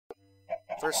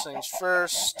First things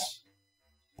first.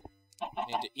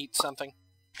 Need to eat something.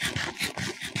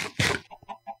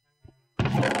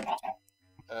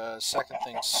 Second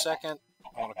things second.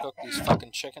 I want to cook these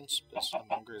fucking chickens because I'm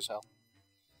hungry as hell.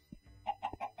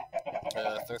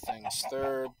 Third things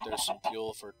third. There's some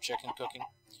fuel for chicken cooking.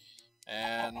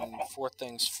 And fourth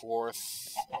things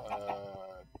fourth.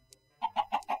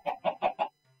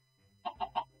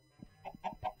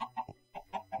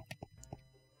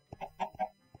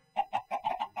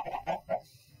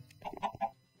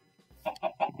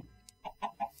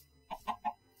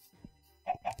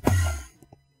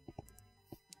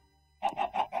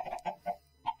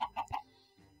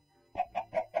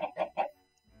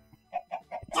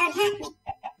 Don't hurt me.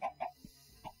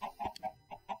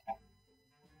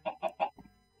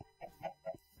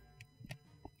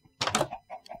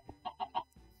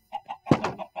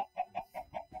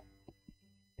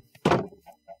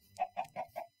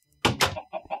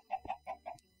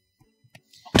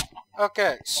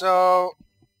 Okay, so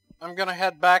I'm gonna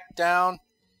head back down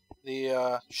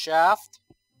the shaft.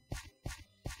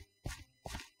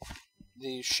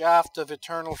 The shaft of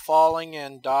eternal falling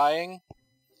and dying.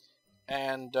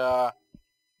 And I'm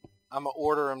gonna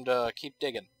order him to keep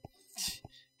digging.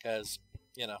 Because,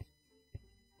 you know,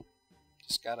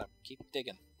 just gotta keep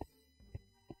digging.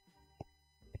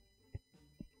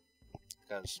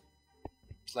 Because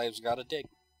slaves gotta dig.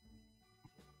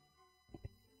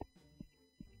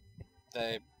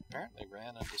 They apparently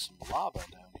ran into some lava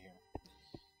down here.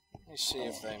 Let me see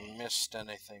if they missed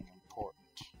anything important.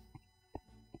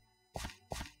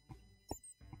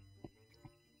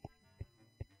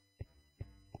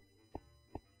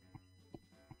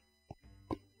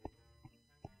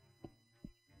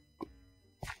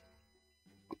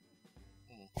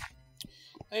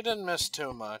 They didn't miss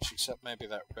too much, except maybe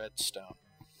that redstone.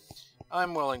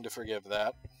 I'm willing to forgive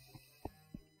that.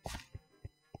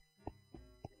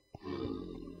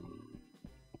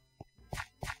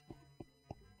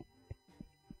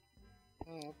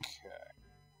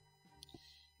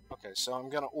 Okay, so I'm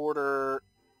gonna order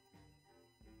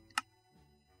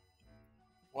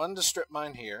one to strip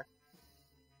mine here.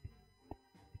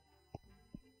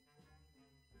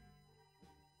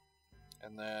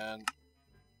 And then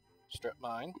strip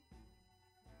mine.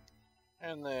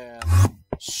 And then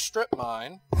strip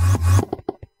mine.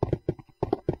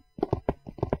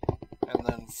 And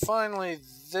then finally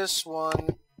this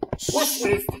one,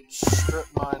 strip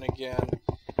mine again.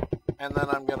 And then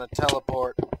I'm gonna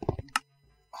teleport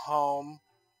home.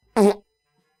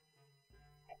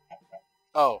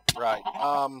 Oh, right.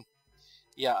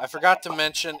 Yeah, I forgot to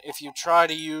mention, if you try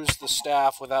to use the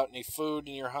staff without any food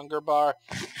in your hunger bar,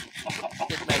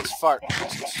 it makes fart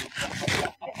noises.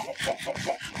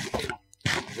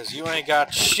 Because you ain't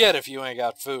got shit if you ain't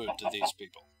got food to these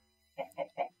people.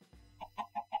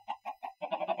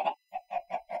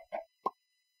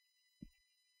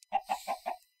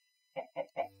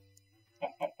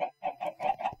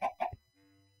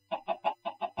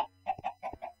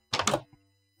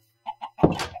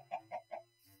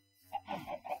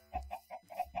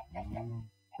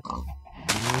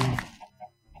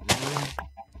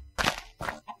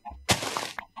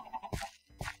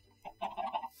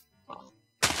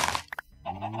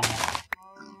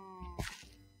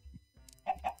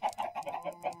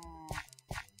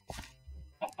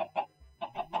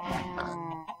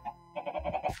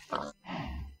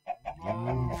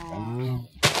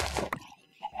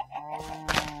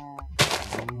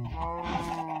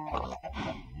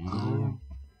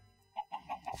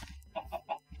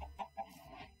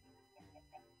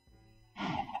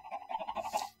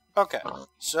 Okay,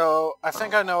 so I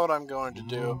think I know what I'm going to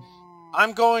do.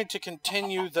 I'm going to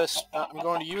continue this. I'm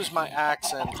going to use my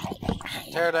axe and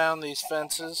tear down these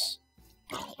fences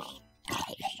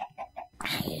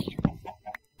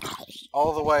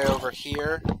all the way over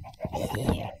here,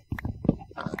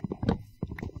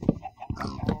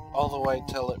 all the way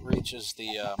till it reaches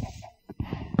the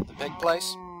big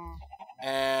place,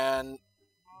 and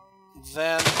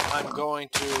then I'm going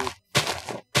to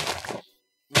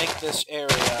make this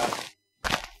area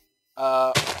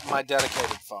my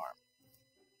dedicated farm.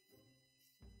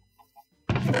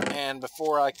 And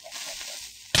before I...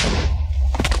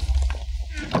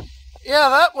 Yeah,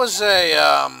 that was a,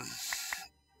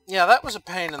 yeah, that was a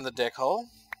pain in the dick hole.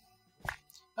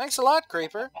 Thanks a lot,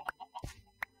 Creeper.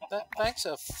 Thanks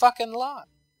a fucking lot.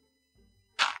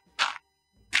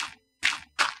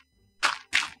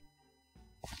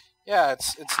 Yeah,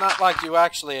 it's not like you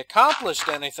actually accomplished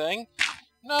anything.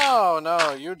 No,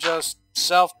 you just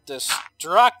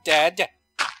self-destructed.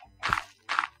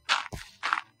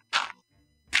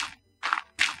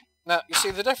 Now, you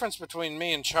see, the difference between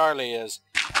me and Charlie is,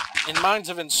 in Minds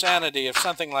of Insanity, if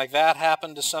something like that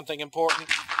happened to something important,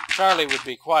 Charlie would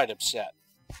be quite upset.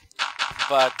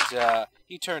 But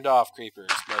he turned off creeper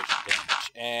explosion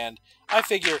damage, and I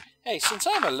figure, hey, since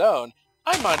I'm alone,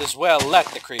 I might as well let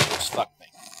the creepers fuck me.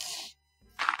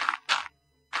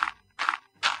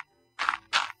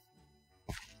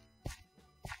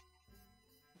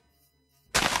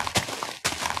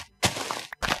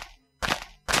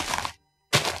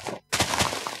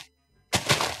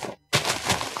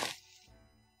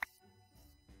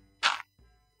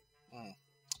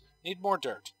 Need more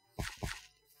dirt.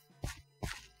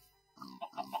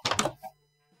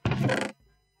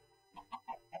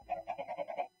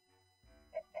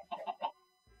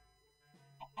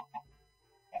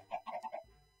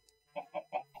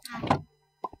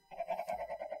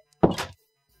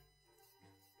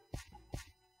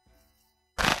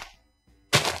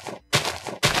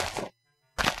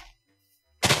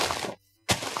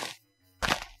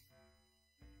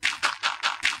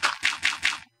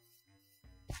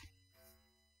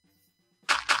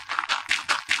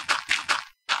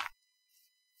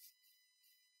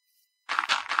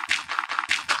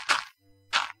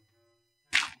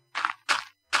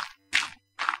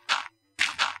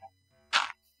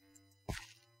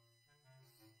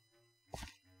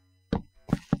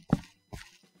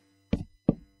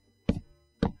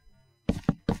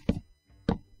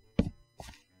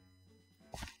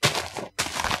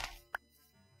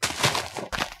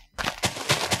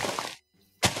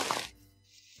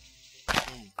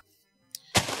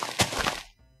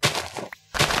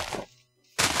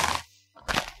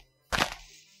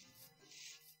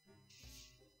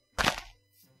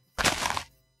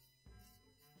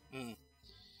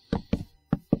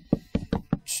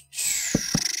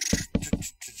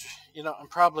 You know, I'm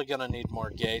probably going to need more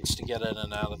gates to get in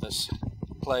and out of this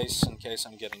place in case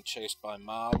I'm getting chased by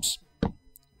mobs.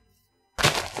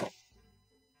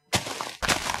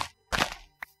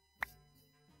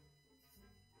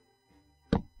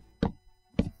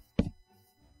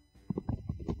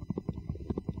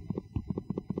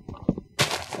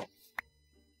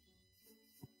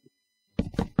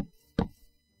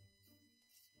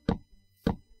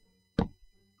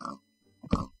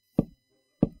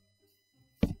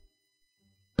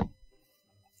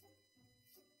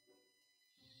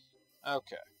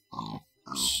 Okay,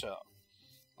 so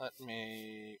let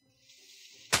me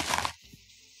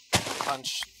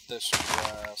punch this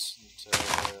grass until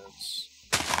it's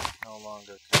no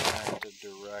longer connected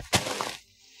directly.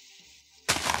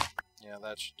 Yeah,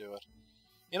 that should do it.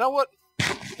 You know what?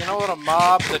 You know what? A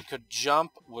mob that could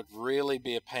jump would really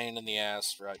be a pain in the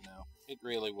ass right now. It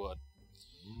really would.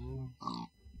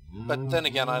 But then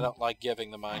again, I don't like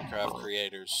giving the Minecraft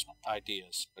creators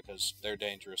ideas, because they're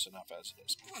dangerous enough as it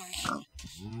is.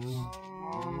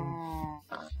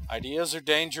 Ideas are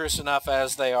dangerous enough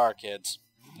as they are, kids.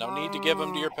 No need to give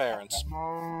them to your parents.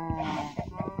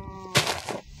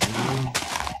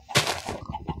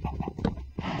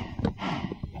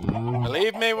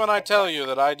 Believe me when I tell you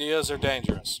that ideas are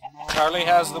dangerous. Charlie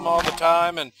has them all the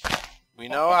time, and we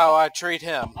know how I treat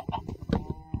him.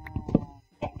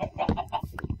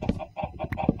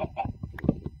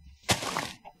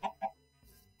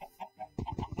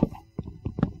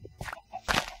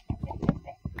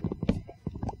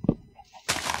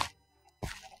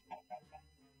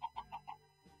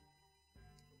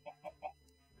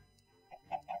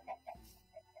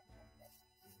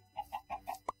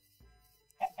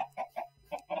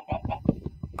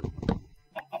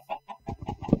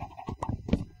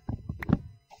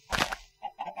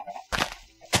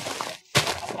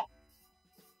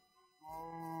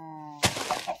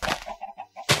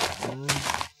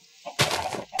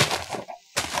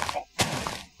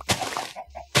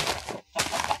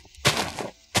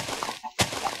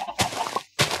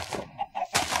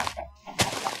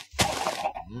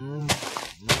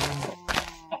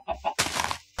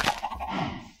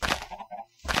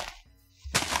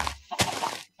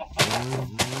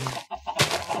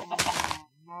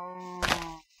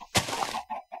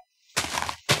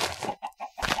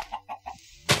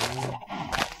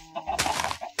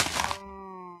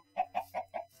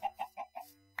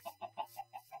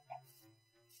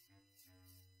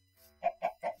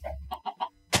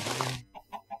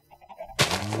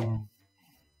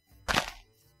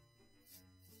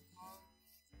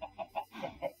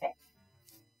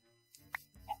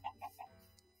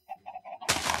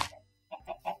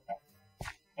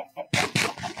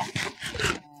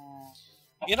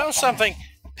 You know something?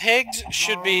 Pigs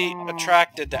should be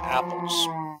attracted to apples.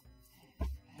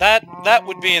 That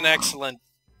would be an excellent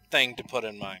thing to put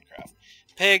in Minecraft.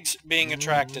 Pigs being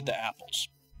attracted to apples.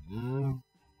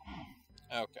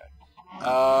 Okay.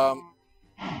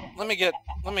 Let me get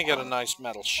a nice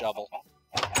metal shovel,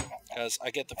 because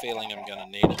I get the feeling I'm gonna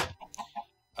need it.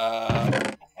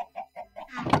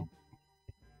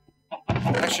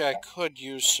 Actually, I could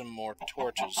use some more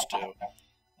torches too.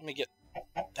 Let me get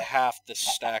half this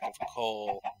stack of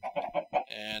coal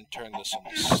and turn this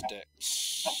into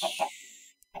sticks.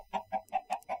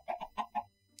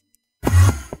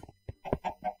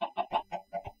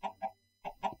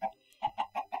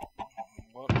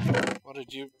 What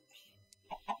did you...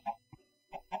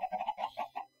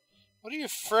 What are you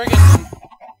friggin'...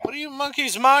 What are you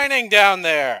monkeys mining down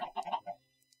there?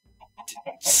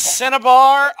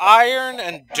 Cinnabar, iron,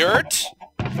 and dirt?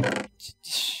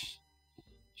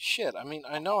 Shit, I mean,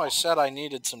 I know I said I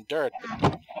needed some dirt,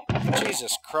 but...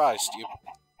 Jesus Christ,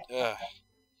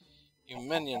 you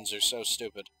minions are so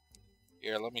stupid.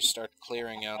 Here, let me start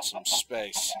clearing out some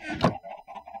space.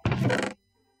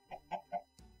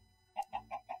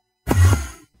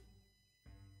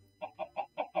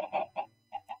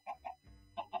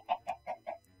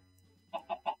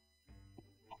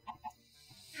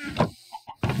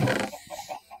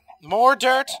 More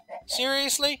dirt?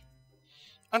 Seriously?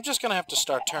 I'm just gonna have to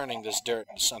start turning this dirt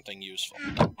into something useful.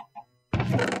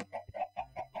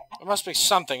 There must be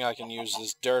something I can use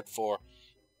this dirt for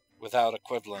without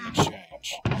equivalent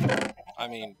exchange. I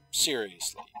mean,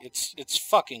 seriously, it's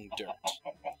fucking dirt.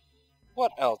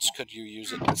 What else could you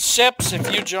use it? Sips,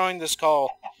 if you join this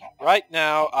call right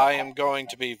now, I am going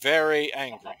to be very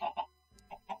angry.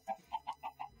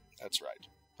 That's right.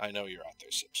 I know you're out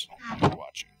there, Sips. You're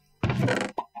watching.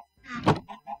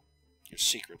 You're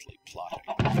secretly plotting.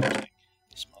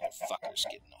 This motherfucker's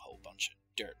getting a whole bunch of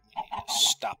dirt. We need to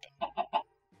stop him.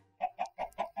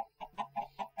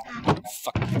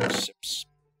 Fuck you, Sips.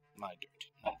 My dirt.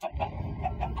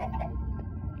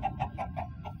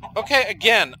 Okay,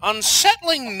 again,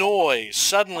 unsettling noise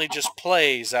suddenly just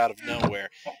plays out of nowhere,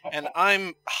 and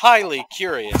I'm highly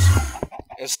curious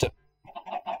as to...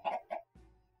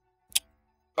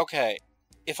 Okay,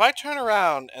 if I turn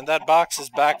around and that box is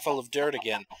back full of dirt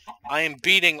again, I am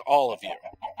beating all of you.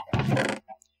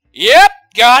 Yep!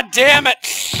 God damn it!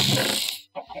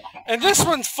 And this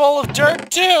one's full of dirt,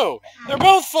 too! They're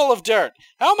both full of dirt!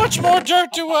 How much more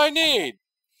dirt do I need?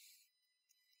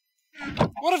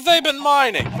 What have they been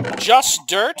mining? Just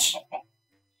dirt?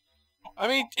 I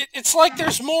mean, it's like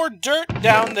there's more dirt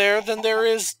down there than there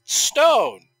is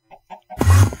stone.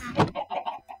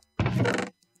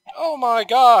 Oh my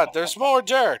god, there's more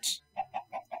dirt!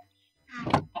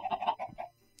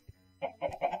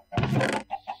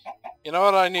 You know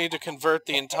what, I need to convert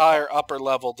the entire upper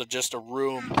level to just a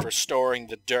room for storing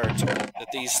the dirt that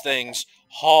these things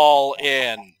haul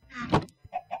in.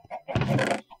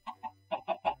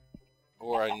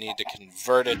 Or I need to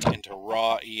convert it into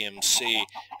raw EMC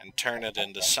and turn it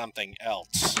into something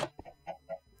else.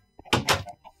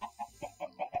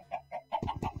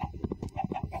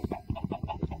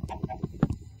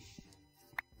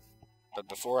 But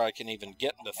before I can even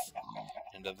get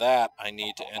into that, I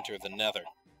need to enter the nether.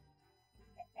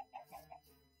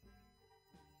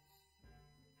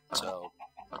 So,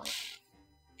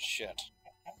 shit.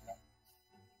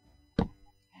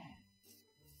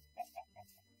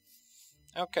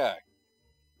 Okay.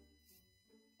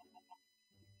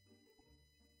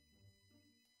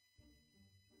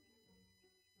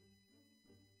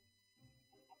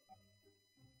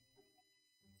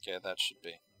 Okay, that should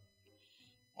be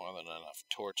more than enough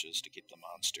torches to keep the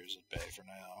monsters at bay for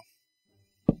now.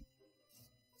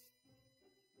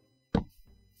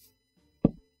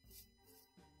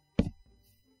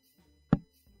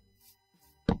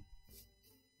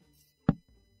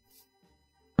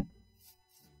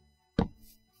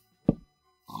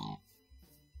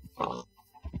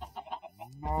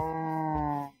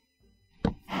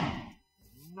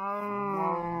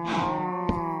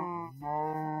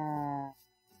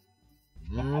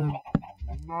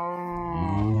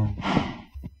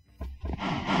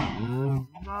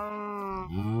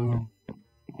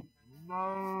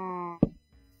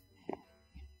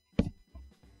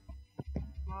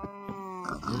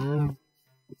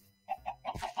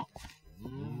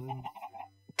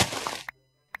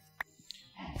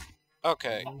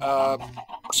 Okay,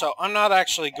 so I'm not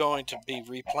actually going to be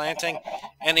replanting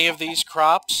any of these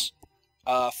crops,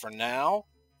 for now.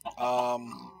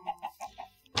 I'm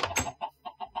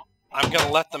going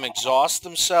to let them exhaust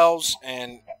themselves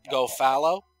and go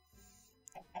fallow.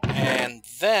 And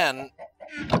then...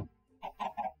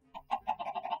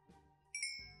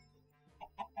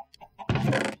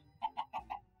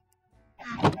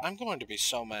 I'm going to be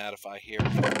so mad if I hear...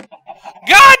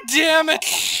 God damn it!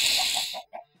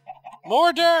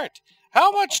 More dirt!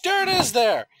 How much dirt is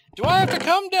there? Do I have to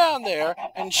come down there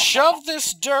and shove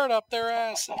this dirt up their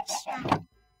asses?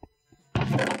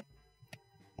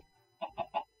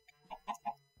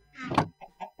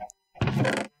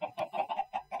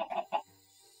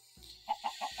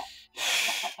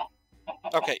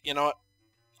 Okay, you know what?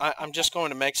 I'm just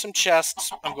going to make some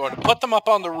chests. I'm going to put them up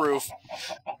on the roof.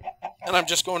 And I'm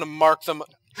just going to mark them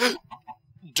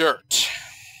dirt.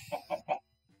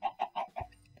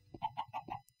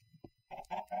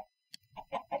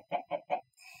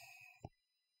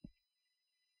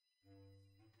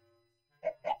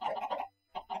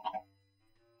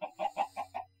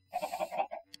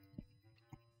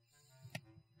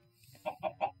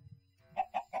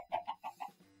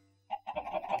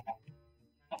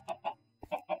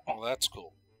 Well, that's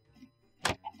cool.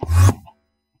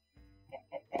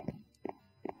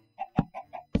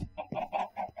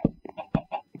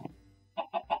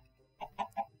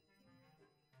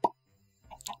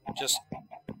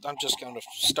 I'm just going to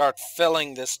start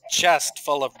filling this chest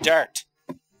full of dirt.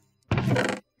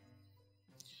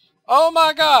 Oh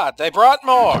my God, they brought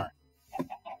more.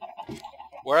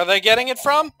 Where are they getting it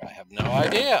from? I have no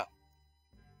idea.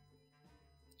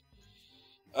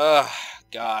 Ugh,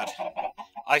 God.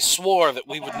 I swore that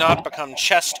we would not become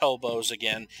chest hobos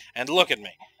again, and look at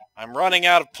me. I'm running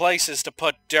out of places to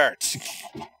put dirt.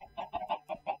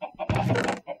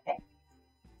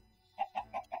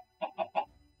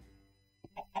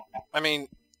 I mean,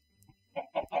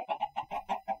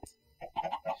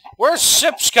 where's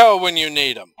Sipsco when you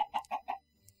need them?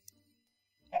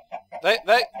 They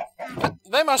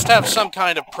must have some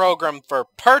kind of program for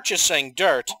purchasing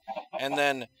dirt and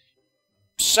then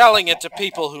selling it to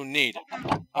people who need it.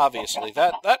 Obviously,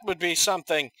 that would be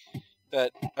something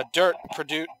that a dirt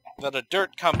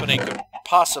company could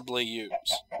possibly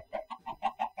use.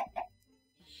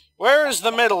 Where is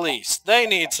the Middle East? They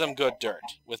need some good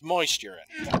dirt with moisture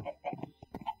in it.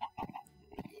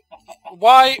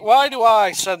 Why do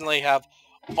I suddenly have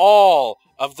all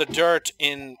of the dirt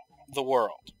in the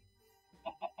world?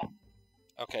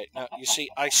 Okay, now you see,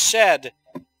 I said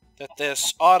that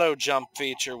this auto jump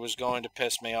feature was going to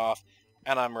piss me off,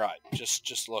 and I'm right.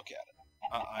 Just look at it.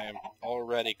 I am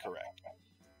already correct.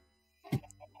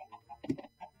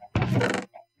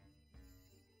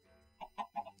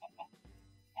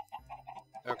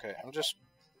 Okay,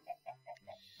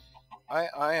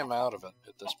 I am out of it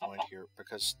at this point here,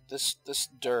 because this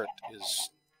dirt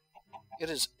is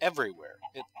everywhere.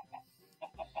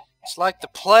 It's like the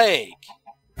plague.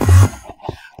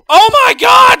 Oh my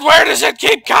God, where does it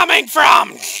keep coming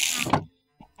from?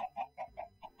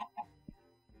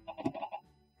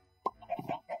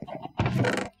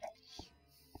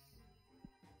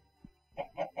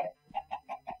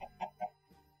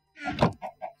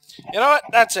 You know what?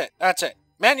 That's it.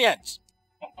 Minions!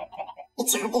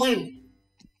 It's happening.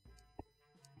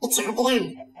 It's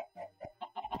happening.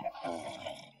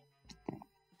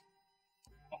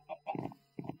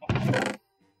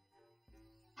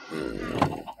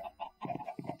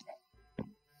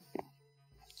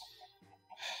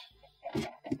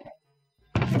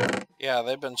 Yeah,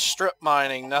 they've been strip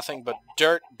mining nothing but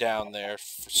dirt down there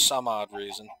for some odd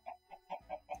reason.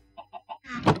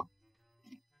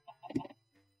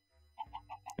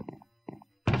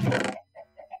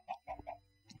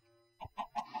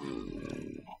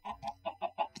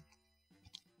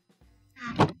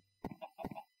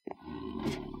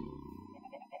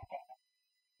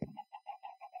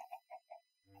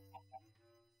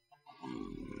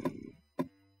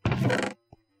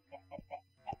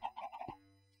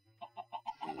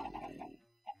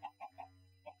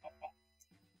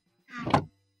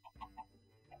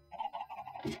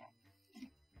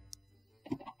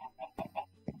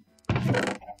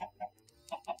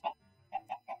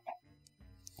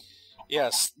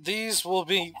 Yes, these will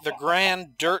be the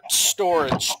grand dirt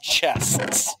storage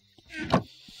chests.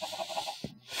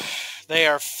 They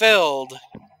are filled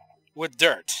with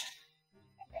dirt.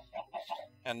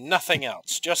 And nothing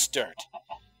else, just dirt.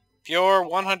 Pure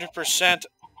 100%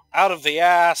 out of the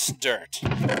ass dirt.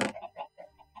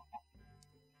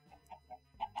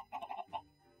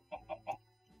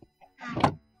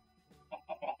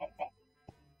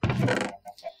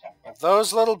 If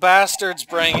those little bastards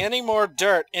bring any more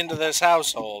dirt into this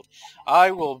household,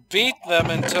 I will beat them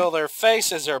until their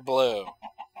faces are blue.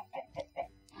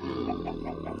 I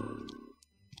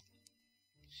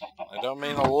don't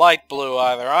mean a light blue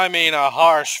either. I mean a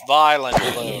harsh, violent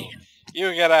blue.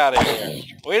 You get out of here.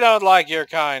 We don't like your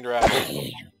kind,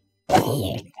 right?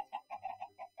 That's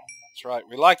right.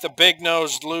 We like the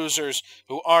big-nosed losers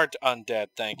who aren't undead,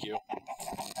 thank you.